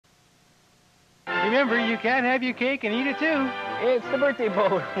remember, you can have your cake and eat it too. It's the birthday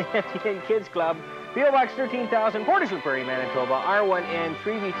bowl of the MTN Kids Club. P.O. Box 13,000, Portersville, Prairie, Manitoba, R1N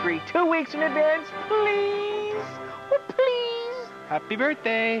 3v3, 2 weeks in advance, please. Oh, please. Happy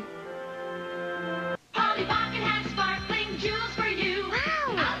birthday. Polly Pocket has sparkling jewels for you.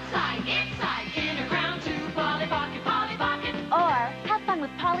 Wow. Outside, inside, in or crown too. Polly Pocket, Polly Pocket. Or have fun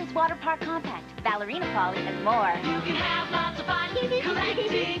with Polly's Water Park Compact, Ballerina Polly, and more. You can have lots of fun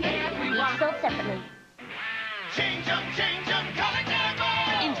collecting everyone. Sold separately. Change 'em, color never.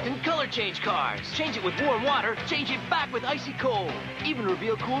 Instant color change cars. Change it with warm water, change it back with icy cold. Even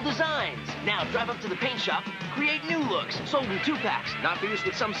reveal cool designs. Now drive up to the paint shop, create new looks. Sold in 2-packs. Not for use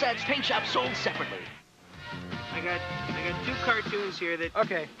with some sets. Paint shop sold separately. I got 2 cartoons here that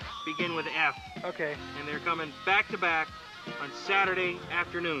begin with F. Okay. And they're coming back to back on Saturday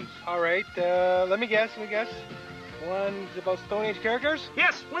afternoons. All right. Let me guess. One's about Stone Age characters?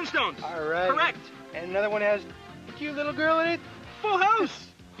 Yes, Flintstones. All right. Correct. And another one has a cute little girl in it? Full House.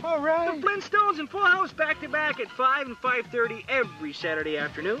 All right. The Flintstones and Full House back to back at 5 and 5:30 every Saturday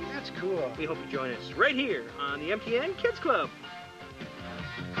afternoon. That's cool. We hope you join us right here on the MTN Kids Club.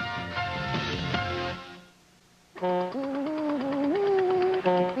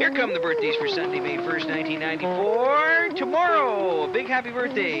 Here come the birthdays for Sunday, May 1st, 1994. Tomorrow, a big happy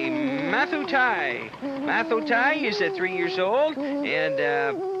birthday, Matthew Tai. Matthew Tai is 3 years old, and,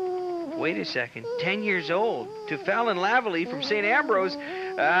 wait a second, 10 years old. To Fallon Lavalley from St. Ambrose.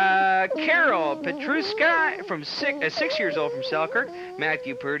 Carol Petruska from 6 years old from Selkirk.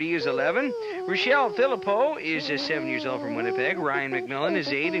 Matthew Purdy is 11. Rochelle Filippo is 7 years old from Winnipeg. Ryan McMillan is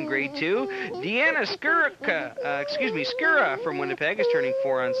 8 in grade 2. Deanna Skura from Winnipeg is turning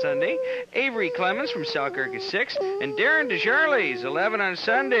 4 on Sunday. Avery Clemens from Selkirk is 6. And Darren DeJarley is 11 on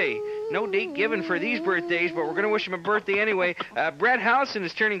Sunday. No date given for these birthdays, but we're going to wish him a birthday anyway. Brett Howson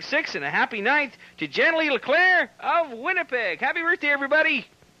is turning 6, and a happy 9th to Jen Lee LeClaire of Winnipeg. Happy birthday, everybody.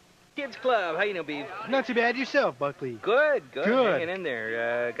 Kids Club, how you know, Beav? Not too bad yourself, Buckley. Good. Hanging in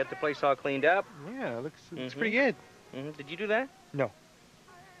there. Got the place all cleaned up. Yeah, looks pretty good. Did you do that? No.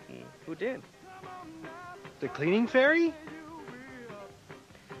 Who did? The cleaning fairy?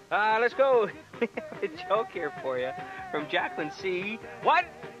 Let's go. We have a joke here for you from Jacqueline C. Why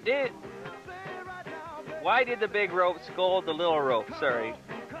did the big rope scold the little rope? Sorry.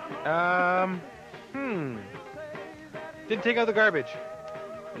 Didn't take out the garbage.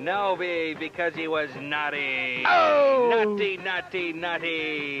 No, because he was naughty. Oh! Naughty.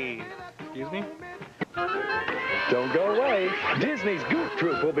 Excuse me? Don't go away. Disney's Goof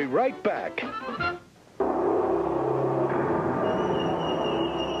Troop will be right back.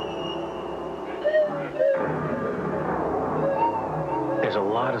 There's a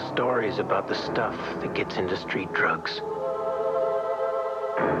lot of stories about the stuff that gets into street drugs.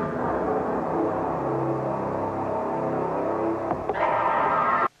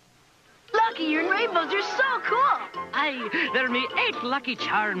 Lucky, your rainbows are so cool. Aye, there me 8 Lucky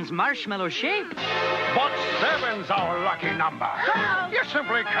Charms marshmallow shape. But 7's our lucky number. You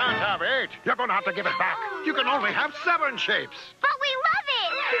simply can't have 8. You're going to have to give it back. You can only have 7 shapes. But we love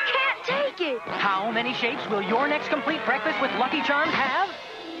it. We can't take it. How many shapes will your next complete breakfast with Lucky Charms have?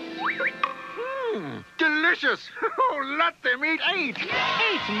 Delicious. Oh, let them eat 8. 8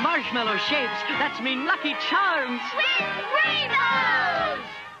 marshmallow shapes. That's me Lucky Charms. With rainbows.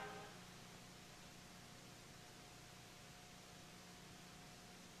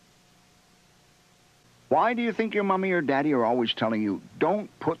 Why do you think your mommy or daddy are always telling you, don't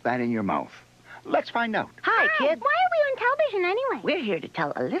put that in your mouth? Let's find out. Hi, kids. Why are we on television anyway? We're here to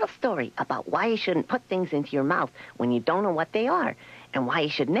tell a little story about why you shouldn't put things into your mouth when you don't know what they are, and why you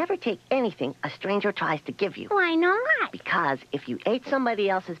should never take anything a stranger tries to give you. Why not? Because if you ate somebody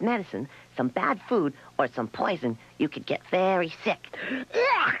else's medicine, some bad food, or some poison, you could get very sick. Ugh,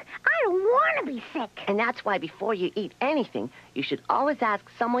 I don't want to be sick. And that's why before you eat anything, you should always ask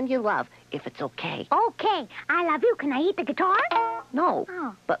someone you love if it's okay. Okay, I love you. Can I eat the guitar? No,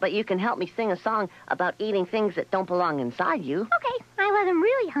 Oh. but you can help me sing a song about eating things that don't belong inside you. Okay, I wasn't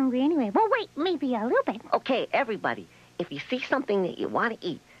really hungry anyway. Well, wait, maybe a little bit. Okay, everybody, if you see something that you want to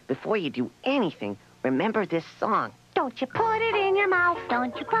eat, before you do anything, remember this song. Don't you put it in your mouth.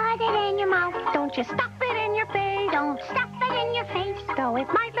 Don't you put it in your mouth. Don't you stuff it in your face. Don't stuff it in your face. Though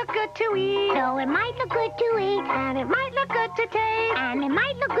it might look good to eat. Though it might look good to eat. And it might look good to taste. And it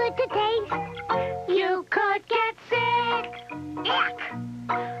might look good to taste. You could get sick. Ick.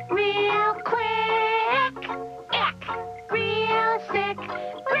 Real quick. Ick. Real sick.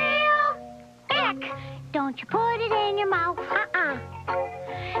 Real ick. Don't you put it in your mouth.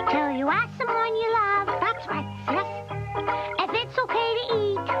 Till you ask someone you love. That's right, sis. If it's okay to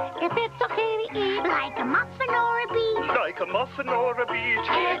eat. If it's okay to eat. a muffin or a beach.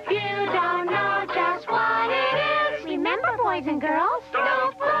 If you don't know just what it is, remember, boys and girls,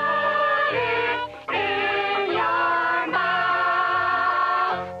 don't put it in your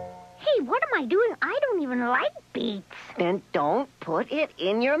mouth. Hey, what am I doing? I don't even like beets. Then don't put it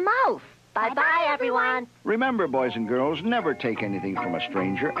in your mouth. Bye-bye, everyone. Remember, boys and girls, never take anything from a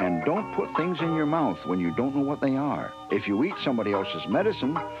stranger, and don't put things in your mouth when you don't know what they are. If you eat somebody else's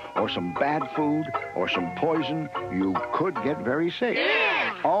medicine, or some bad food, or some poison, you could get very sick.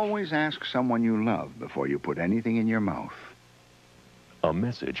 Yeah. Always ask someone you love before you put anything in your mouth. A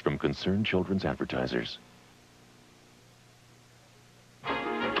message from Concerned Children's Advertisers.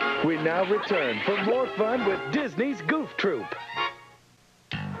 We now return for more fun with Disney's Goof Troop.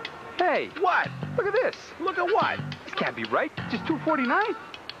 Hey, what? Look at this. Look at what? This can't be right. Just $2.49.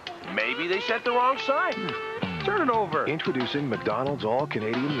 Maybe they sent the wrong sign. Turn it over. Introducing McDonald's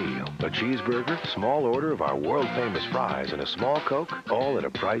All-Canadian Meal. A cheeseburger, small order of our world-famous fries, and a small Coke, all at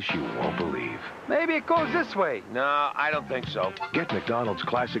a price you won't believe. Maybe it goes this way. No, I don't think so. Get McDonald's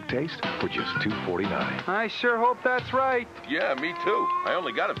classic taste for just $2.49. I sure hope that's right. Yeah, me too. I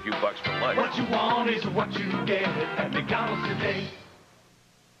only got a few bucks for lunch. What you want is what you get at McDonald's today.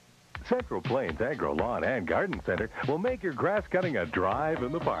 Central Plains Agro Lawn and Garden Center will make your grass cutting a drive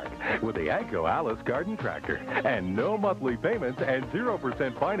in the park with the Agro Alice Garden Tractor. And no monthly payments and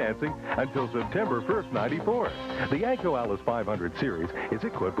 0% financing until September 1st, 94. The Agro Alice 500 series is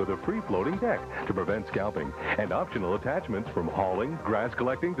equipped with a free-floating deck to prevent scalping and optional attachments from hauling, grass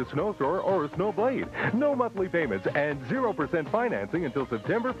collecting to snow thrower or a snow blade. No monthly payments and 0% financing until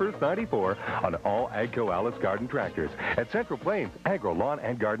September 1st, 94 on all Agro Alice Garden Tractors at Central Plains Agro Lawn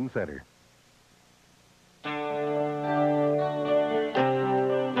and Garden Center.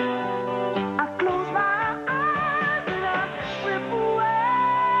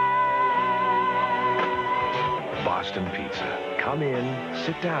 Boston Pizza. Come in,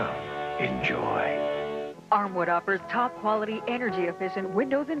 sit down, enjoy. Armwood offers top-quality, energy-efficient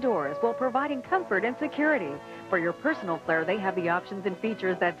windows and doors while providing comfort and security. For your personal flair, they have the options and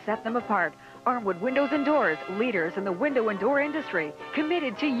features that set them apart. Armwood Windows and Doors, leaders in the window and door industry,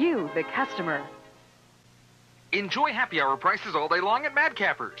 committed to you, the customer. Enjoy happy hour prices all day long at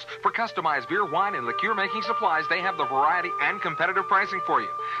Madcappers. For customized beer, wine, and liqueur-making supplies, they have the variety and competitive pricing for you.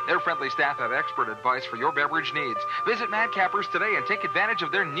 Their friendly staff have expert advice for your beverage needs. Visit Madcappers today and take advantage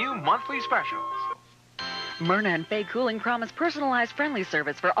of their new monthly specials. Myrna and Faye Cooling promise personalized friendly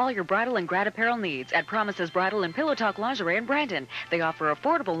service for all your bridal and grad apparel needs at Promises Bridal and Pillowtalk Lingerie in Brandon. They offer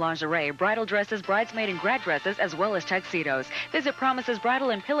affordable lingerie, bridal dresses, bridesmaid and grad dresses, as well as tuxedos. Visit Promises Bridal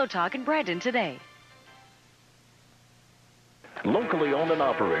and Pillowtalk in Brandon today. Locally owned and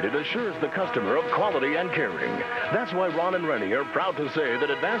operated assures the customer of quality and caring. That's why Ron and Rennie are proud to say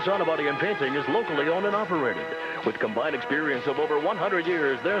that Advanced Autobody and Painting is locally owned and operated. With combined experience of over 100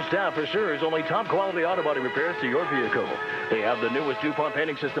 years, their staff assures only top-quality auto body repairs to your vehicle. They have the newest DuPont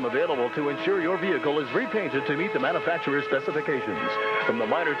painting system available to ensure your vehicle is repainted to meet the manufacturer's specifications. From the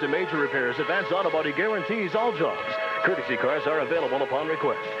minor to major repairs, Advanced Autobody guarantees all jobs. Courtesy cars are available upon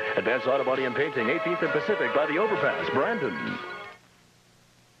request. Advanced Autobody and Painting, 18th and Pacific by the Overpass, Brandon.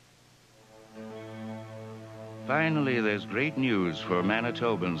 Finally, there's great news for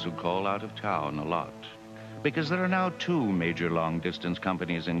Manitobans who call out of town a lot. Because there are now two major long-distance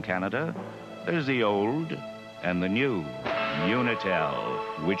companies in Canada. There's the old and the new, Unitel,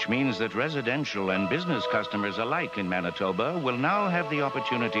 which means that residential and business customers alike in Manitoba will now have the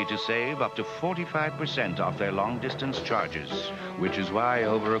opportunity to save up to 45% off their long-distance charges, which is why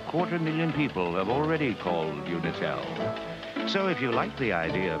over 250,000 people have already called Unitel. So if you like the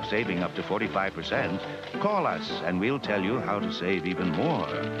idea of saving up to 45%, call us and we'll tell you how to save even more.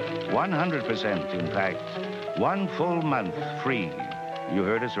 100%, in fact. 1 full month free. You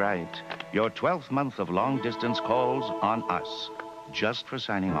heard us right. Your 12th month of long-distance calls on us, just for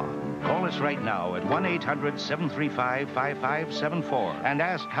signing on. Call us right now at 1-800-735-5574 and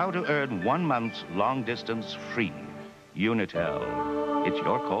ask how to earn 1 month's long-distance free. Unitel. It's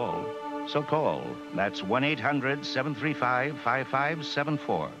your call. So call. That's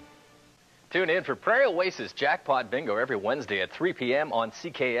 1-800-735-5574. Tune in for Prairie Oasis Jackpot Bingo every Wednesday at 3 p.m. on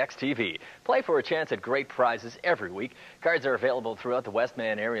CKX Tv. Play for a chance at great prizes every week. Cards are available throughout the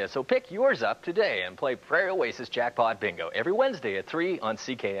Westman area, so pick yours up today and play Prairie Oasis Jackpot Bingo every Wednesday at 3 on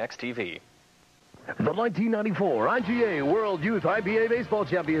CKX Tv. The 1994 IGA World Youth IPA Baseball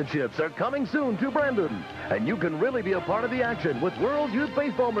Championships are coming soon to Brandon, and you can really be a part of the action with World Youth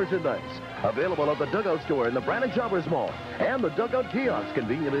Baseball merchandise. Available at the Dugout Store in the Brandon Shoppers Mall and the Dugout Kiosk,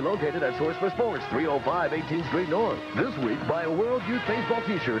 conveniently located at Source for Sports, 305 18th Street North. This week, buy a World Youth Baseball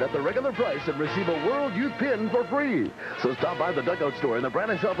t-shirt at the regular price and receive a World Youth pin for free. So stop by the Dugout Store in the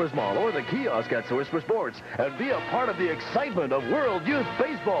Brandon Shoppers Mall or the kiosk at Source for Sports and be a part of the excitement of World Youth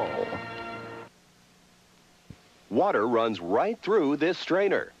Baseball. Water runs right through this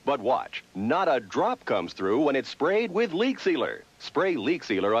strainer. But watch, not a drop comes through when it's sprayed with leak sealer. Spray leak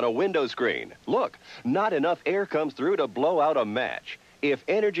sealer on a window screen. Look, not enough air comes through to blow out a match. If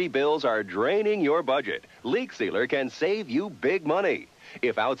energy bills are draining your budget, leak sealer can save you big money.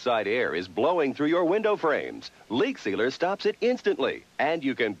 If outside air is blowing through your window frames, leak sealer stops it instantly, and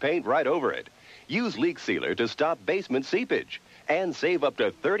you can paint right over it. Use leak sealer to stop basement seepage. And save up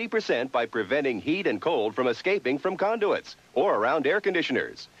to 30% by preventing heat and cold from escaping from conduits or around air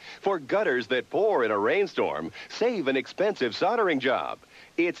conditioners. For gutters that pour in a rainstorm, save an expensive soldering job.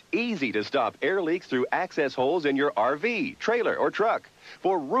 It's easy to stop air leaks through access holes in your RV, trailer, or truck.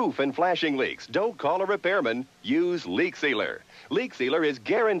 For roof and flashing leaks, don't call a repairman. Use Leak Sealer. Leak Sealer is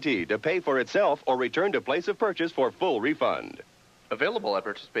guaranteed to pay for itself or return to place of purchase for full refund. Available at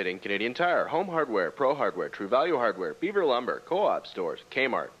participating Canadian Tire, Home Hardware, Pro Hardware, True Value Hardware, Beaver Lumber, Co-op stores,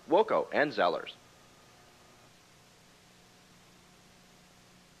 Kmart, Woco, and Zellers.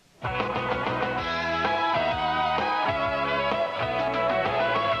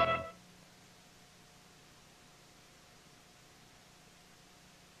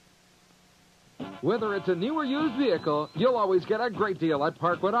 Whether it's a new or used vehicle, you'll always get a great deal at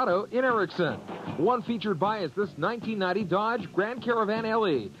Parkwood Auto in Erickson. One featured buy is this 1990 Dodge Grand Caravan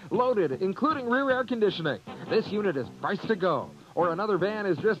LE, loaded, including rear air conditioning. This unit is priced to go. Or another van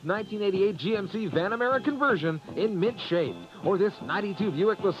is this 1988 GMC Van American version in mint shape. Or this 92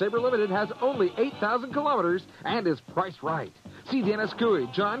 Buick LeSabre Limited has only 8,000 kilometers and is priced right. See Dennis Cooey,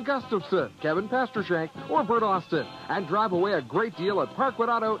 John Gustafson, Kevin Pastershank, or Bert Austin, and drive away a great deal at Parkwood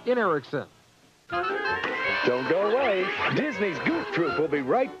Auto in Erickson. Don't go away. Disney's Goof Troop will be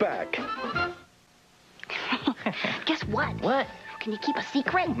right back. Guess what? What? Can you keep a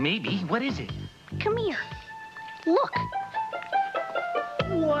secret? Maybe. What is it? Come here. Look.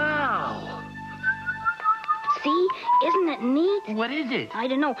 Wow. See? Isn't it neat? What is it? I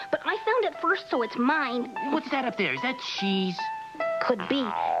don't know, but I found it first, so it's mine. What's that up there? Is that cheese? Could be.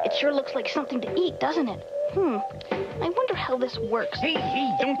 It sure looks like something to eat, doesn't it? I wonder how this works. Hey,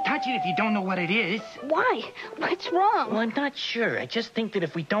 don't touch it if you don't know what it is. Why? What's wrong? Well, I'm not sure. I just think that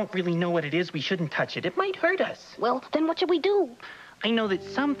if we don't really know what it is, we shouldn't touch it. It might hurt us. Well, then what should we do? I know that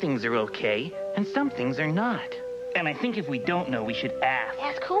some things are okay, and some things are not. And I think if we don't know, we should ask.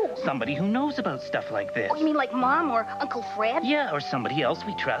 Ask who? Somebody who knows about stuff like this. Oh, you mean like Mom or Uncle Fred? Yeah, or somebody else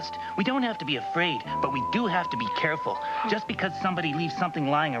we trust. We don't have to be afraid, but we do have to be careful. Just because somebody leaves something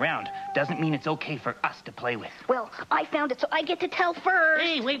lying around doesn't mean it's okay for us to play with. Well, I found it, so I get to tell first.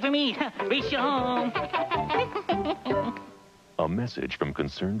 Hey, wait for me. Race you home. A message from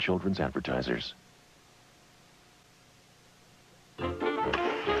Concerned Children's Advertisers.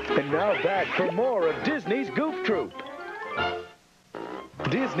 And now back for more of Disney's Goof Troop.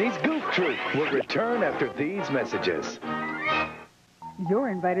 Disney's Goof Troop will return after these messages. You're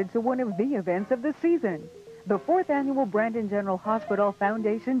invited to one of the events of the season, the 4th Annual Brandon General Hospital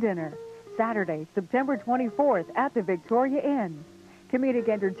Foundation Dinner, Saturday, September 24th at the Victoria Inn. Comedic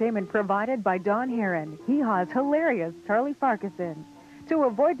entertainment provided by Don Heron, Hee Haw's hilarious Charlie Farquharson. To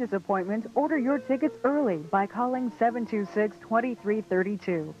avoid disappointment, order your tickets early by calling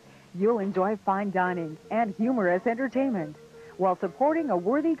 726-2332. You'll enjoy fine dining and humorous entertainment while supporting a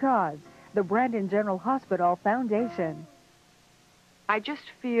worthy cause, the Brandon General Hospital Foundation. I just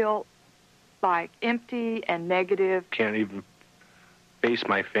feel like empty and negative. Can't even face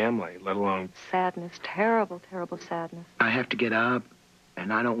my family, let alone... Sadness, terrible, terrible sadness. I have to get up,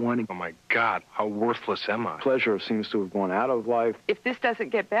 and I don't want to... Oh, my God, how worthless am I? Pleasure seems to have gone out of life. If this doesn't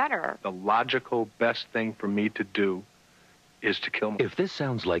get better... The logical best thing for me to do is to kill myself. If this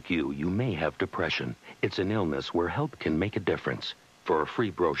sounds like you may have depression. It's an illness where help can make a difference. For a free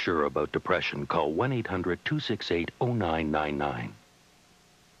brochure about depression, call 1-800-268-0999.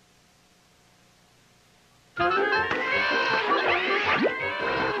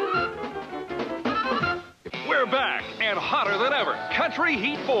 We're back and hotter than ever. Country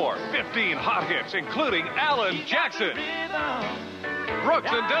Heat 4. 15 hot hits, including Alan Jackson, Brooks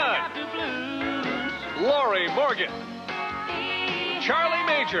and Dunn, Lori Morgan, Charlie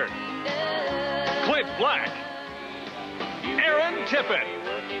Major, Clint Black, Aaron Tippett,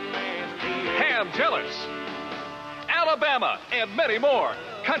 Tellers, Alabama, and many more.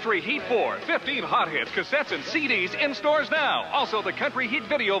 Country Heat 4, 15 hot hits, cassettes, and CDs in stores now. Also, the Country Heat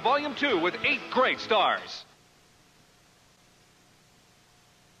Video Volume 2 with 8 great stars.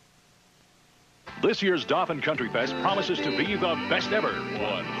 This year's Dauphin Country Fest promises to be the best ever.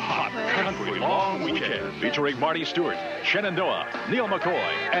 One hot country long weekend featuring Marty Stewart, Shenandoah, Neil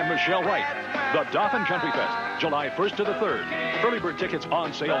McCoy, and Michelle Wright. The Dauphin Country Fest, July 1st to the 3rd. Early bird tickets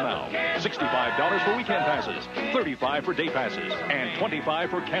on sale now. $65 for weekend passes, $35 for day passes, and $25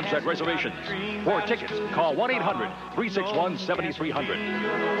 for campsite reservations. For tickets, call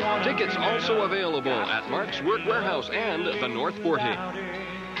 1-800-361-7300. Tickets also available at Mark's Work Warehouse and the North 40.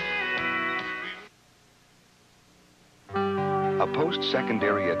 A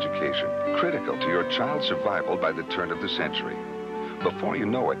post-secondary education, critical to your child's survival by the turn of the century. Before you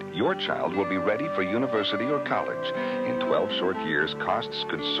know it, your child will be ready for university or college. In 12 short years, costs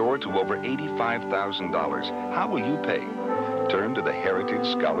could soar to over $85,000. How will you pay? Turn to the Heritage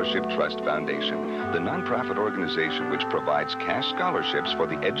Scholarship Trust Foundation, the nonprofit organization which provides cash scholarships for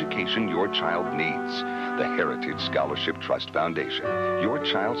the education your child needs. The Heritage Scholarship Trust Foundation. Your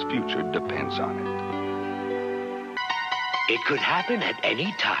child's future depends on it. It could happen at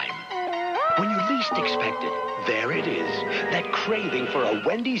any time. When you least expect it, there it is. That craving for a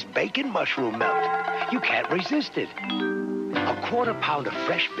Wendy's bacon mushroom melt. You can't resist it. A quarter pound of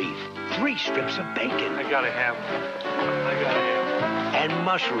fresh beef, 3 strips of bacon. I gotta have And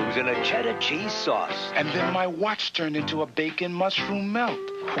mushrooms in a cheddar cheese sauce. And then my watch turned into a bacon mushroom melt.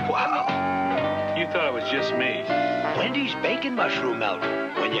 Wow. You thought it was just me. Wendy's bacon mushroom melt.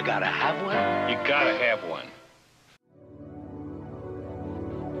 When you gotta have one, you gotta have one.